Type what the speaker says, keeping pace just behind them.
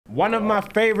One of my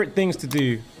favorite things to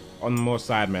do on more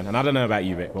Sidemen, and I don't know about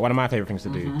you, Vic, but one of my favorite things to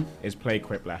do is play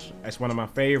Quiplash. It's one of my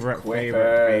favorite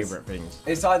things.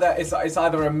 It's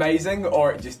either amazing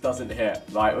or it just doesn't hit.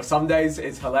 Like some days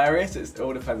it's hilarious. It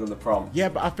all depends on the prompt. Yeah,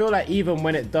 but I feel like even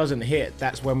when it doesn't hit,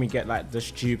 that's when we get like the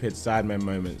stupid Sidemen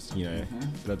moments, you know,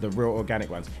 the real organic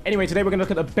ones. Anyway, today we're gonna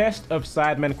look at the best of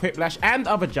Sidemen Quiplash and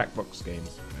other Jackbox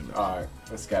games. All right,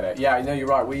 let's get it. Yeah, you're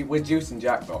right. We're juicing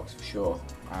Jackbox for sure.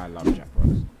 I love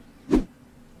Jackbox.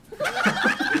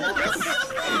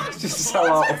 It's just so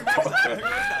out of pocket.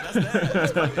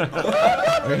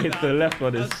 The left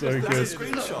one is so good.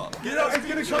 Screenshot. You know, it's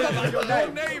gonna show up your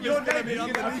name. Your name is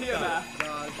gonna appear there.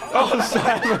 Oh,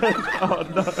 Simon! Oh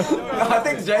no! I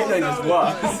think JJ's is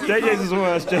worse. JJ's is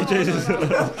worse. JJ's is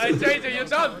worse. Hey JJ, you're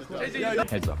done. JJ, you're done.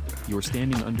 Heads up, you're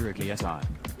standing under a KSI.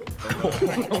 If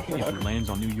it lands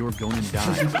on you, you're going to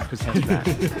die. Because heads back.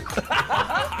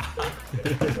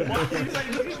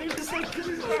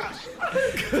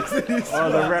 Oh,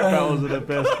 the rap battles are the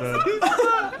best, man.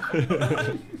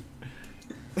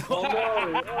 Oh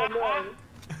no!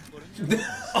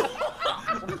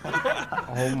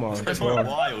 Oh my That's god.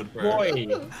 wild, bro. Boy.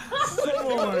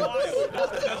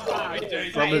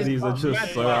 Some of these are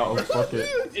just so out of pocket.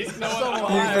 It's no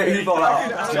Who thought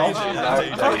that?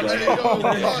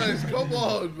 Come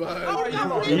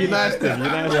on, man. You nasty, you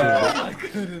nasty.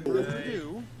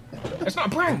 It's not a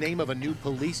prank. Name of a new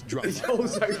police drug. It's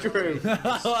also true.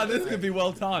 This could be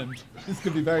well timed. This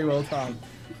could be very well timed.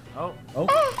 Oh.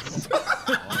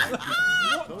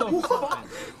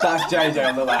 That's JJ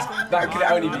on the left. That could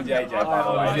only be JJ, by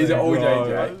the way. These are all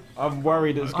JJ. I'm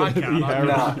worried it's going to be Harry.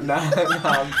 Nah,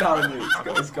 I'm telling you,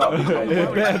 it's got to be JJ.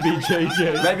 It better be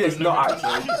JJ. Maybe it's not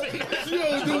actually.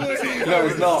 No,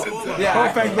 it's not. Yeah, Oh,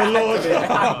 thank the Lord. It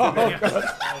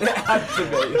had to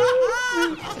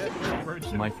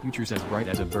be. My future's as bright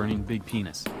as a burning big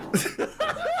penis.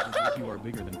 You are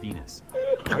bigger than penis.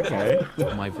 Okay.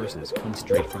 My verses come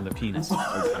straight from the penis.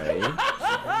 Okay. You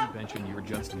mention you're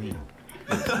just me.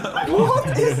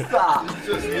 What is that?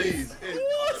 Just leave.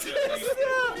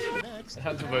 I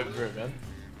had to vote for it, man.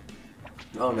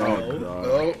 Oh no.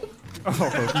 No. Oh, for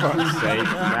fuck's sake,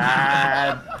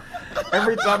 man.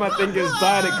 Every time I think it's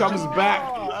died, it comes back.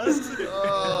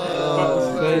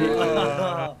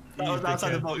 That was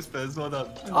outside the box, Fizz. Well done.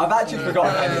 I've actually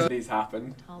forgotten any of these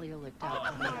happened. Talia looked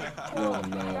out. Oh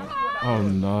no. Oh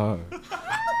no.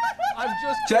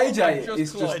 JJ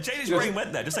is JJ's brain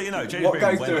went there, just so you know. JJ's what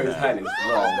brain goes went through his there. head is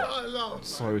wrong.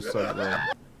 So wrong.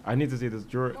 I need to see this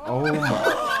drawing. Oh my.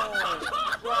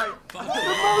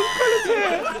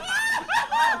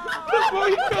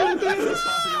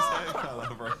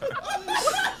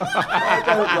 I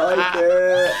don't like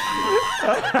it.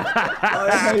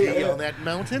 I hate Hey, it. on that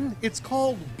mountain, it's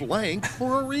called blank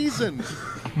for a reason.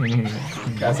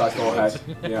 Guess I saw head.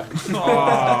 Yeah.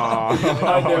 Oh.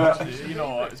 I knew it. You know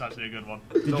what? It's actually a good one.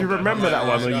 Did you remember that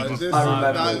one? Or you just... I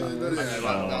remember.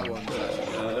 That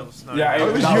one. Yeah,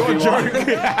 it was your joke.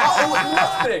 Oh,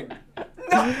 nothing.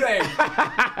 Nothing.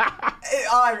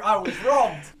 I was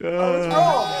robbed. I was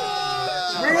robbed.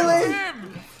 Really?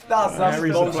 That's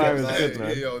Harry Supply is bullshit. good,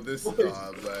 man. Yo, this man.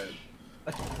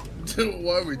 Dude,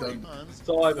 why are we done?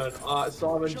 Simon,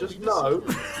 just know.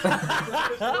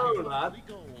 Just know, lad.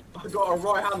 I got a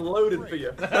right hand loaded for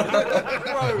you. Bro,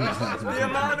 the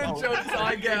amount of jokes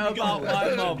I get about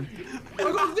my mum. I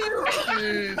got 0.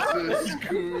 Jesus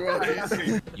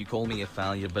Christ. You call me a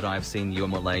failure, but I've seen your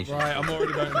Malaysia. Right, I'm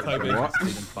already going to Toby. What?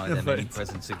 Didn't find them any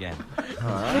presents again.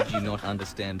 Did you not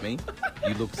understand me?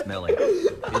 You look smelly.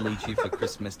 He'll eat you for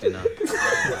Christmas dinner.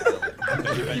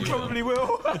 You probably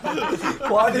will.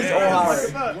 Why is this all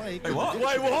Harry? Blank. Wait, what?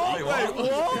 Wait, what? Wait,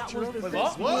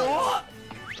 what? What?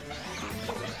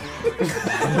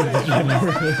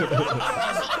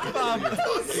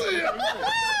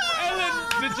 Ellen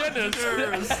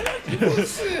DeGeneres. You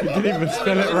didn't even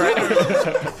spell it right.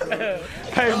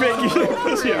 Hey, Vic,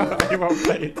 you won't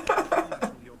play it.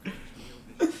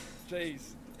 Jeez.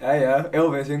 Hey,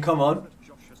 Illvision, come on.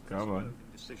 Come on.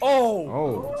 Oh!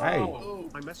 Oh, hey.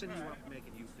 I'm messing you up,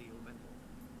 making you feel mental.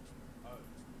 Oh.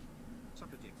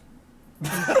 Suck a dick.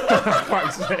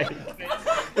 Fuck's sake.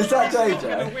 Is that JJ?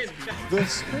 The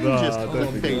strangest don't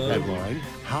homepage forget that. headline,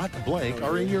 hot blank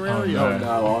are in your area. Oh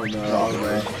no, oh no, oh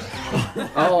no.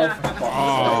 Oh, fuck.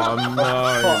 Oh no,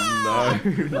 no.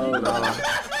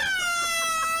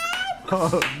 Oh no.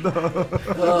 Oh no.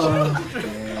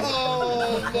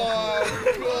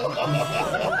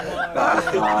 That's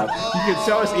bad. You could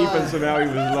tell us Ethan somehow he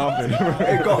was laughing.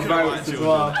 It got votes as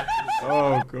well.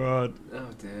 Oh god. Oh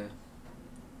dear.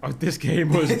 Oh, this game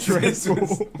was dreadful.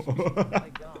 was- Oh my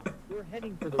god. We're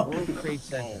heading for the World Trade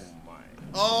Center.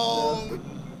 Oh my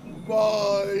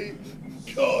God.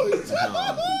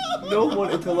 No one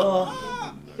wanted to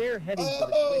laugh. They're heading for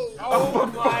the Oh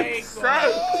my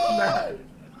God.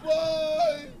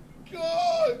 My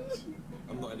God.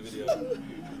 I'm not in the video.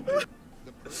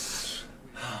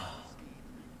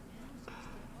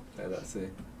 Okay, let's see.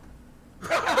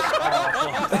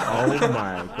 Oh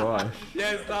my gosh.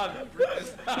 Yeah, it's done.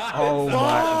 Oh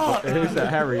my. Who's that,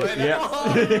 Harry? Yep. Yeah,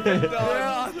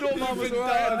 I thought mine was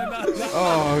right.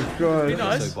 Oh god.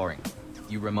 You're so boring.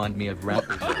 You remind me of Ralph.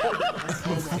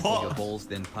 Your balls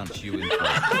then punch you in the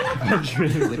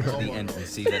Lick at the end and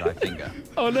see that I finger.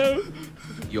 Oh no.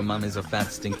 Your mum is a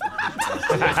fat stink.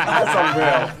 That's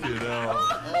unreal.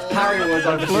 Harry was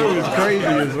on the Flo was crazy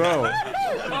as well.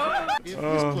 If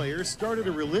this player started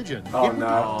a religion, Oh it would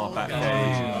no.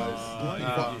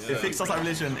 If it starts like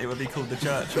religion, it would be called the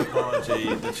Church of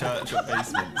Apology, the Church of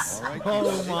Basements.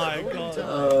 Oh my God.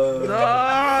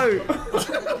 No!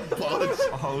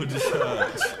 Hold the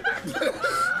church.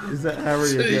 Is that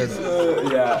Harry again?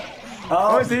 Yeah.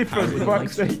 Oh, is he for Harry fuck's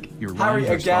likes you. sake? Your Harry rhymes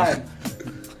are again. saucy.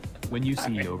 When you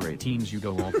see over 18s, you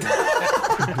go all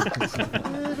a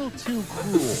little too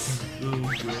cruel.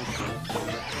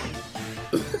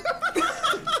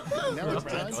 Now it's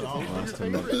time to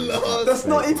pick your favorite. That's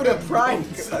not even a prank.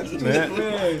 That's just Yeah.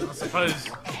 weird. I suppose that's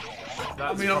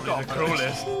probably the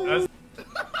cruelest. That's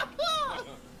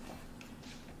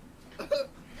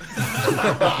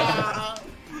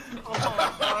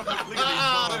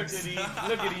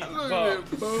Look at his butt.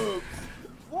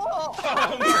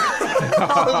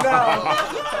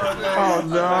 Oh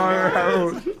no,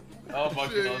 Harold. Oh my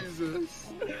God.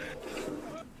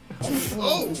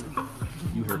 Oh!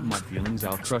 You hurt my feelings,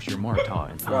 I'll crush your Marta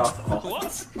and What? Morton!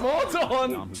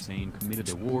 Saddam Hussein committed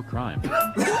a war crime.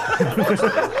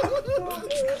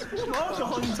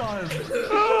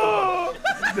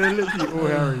 They're literally all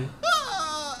Harry.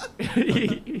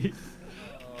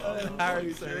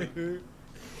 Harry too.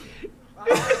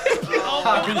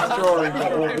 Harry's drawing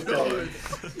it all the time.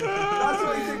 That's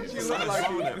what you think you look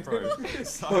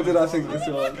like. What did I think this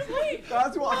was?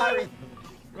 That's what Harry.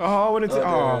 Oh, I wanted to.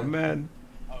 Oh man.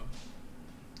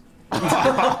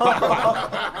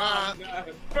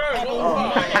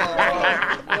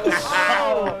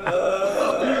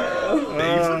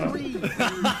 Three weird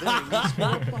things for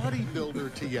a bodybuilder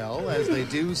to yell as they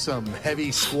do some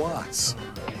heavy squats.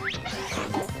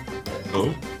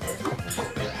 Oh.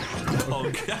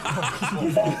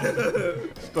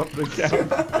 Stop the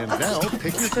count. And now,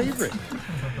 pick your favorite.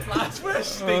 Lads, we're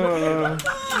stinking.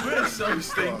 We're so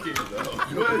stinky.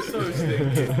 We're so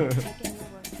stinky.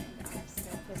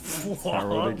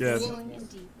 Harold again.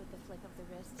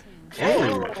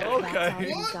 Oh,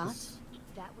 okay.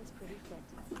 That was pretty fit.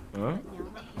 Huh?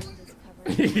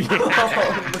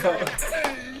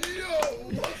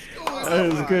 That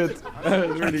was good. That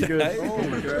was really good.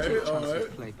 Okay,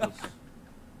 alright.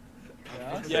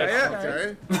 Yeah.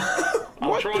 Okay.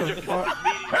 What the fuck?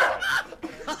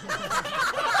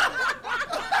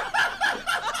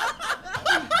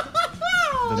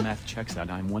 The math checks out.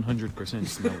 I'm 100%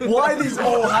 smelly. Why are these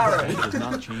all Harry? It does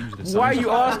not change the size Why are you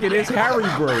of asking? It's Harry,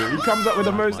 bro. He comes up with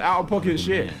the most out of pocket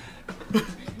shit.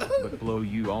 But blow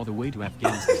you all the way to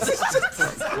Afghanistan.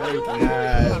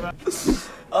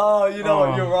 Oh, you know Oh.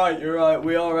 what? You're right. You're right.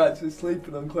 We are actually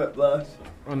sleeping on Quiplash.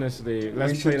 Honestly,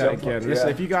 let's We play should that jump again. up, Listen,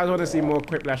 yeah. if you guys want to see more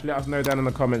Quiplash, let us know down in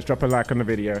the comments. Drop a like on the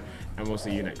video, and we'll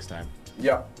see you next time.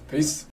 Yeah. Peace.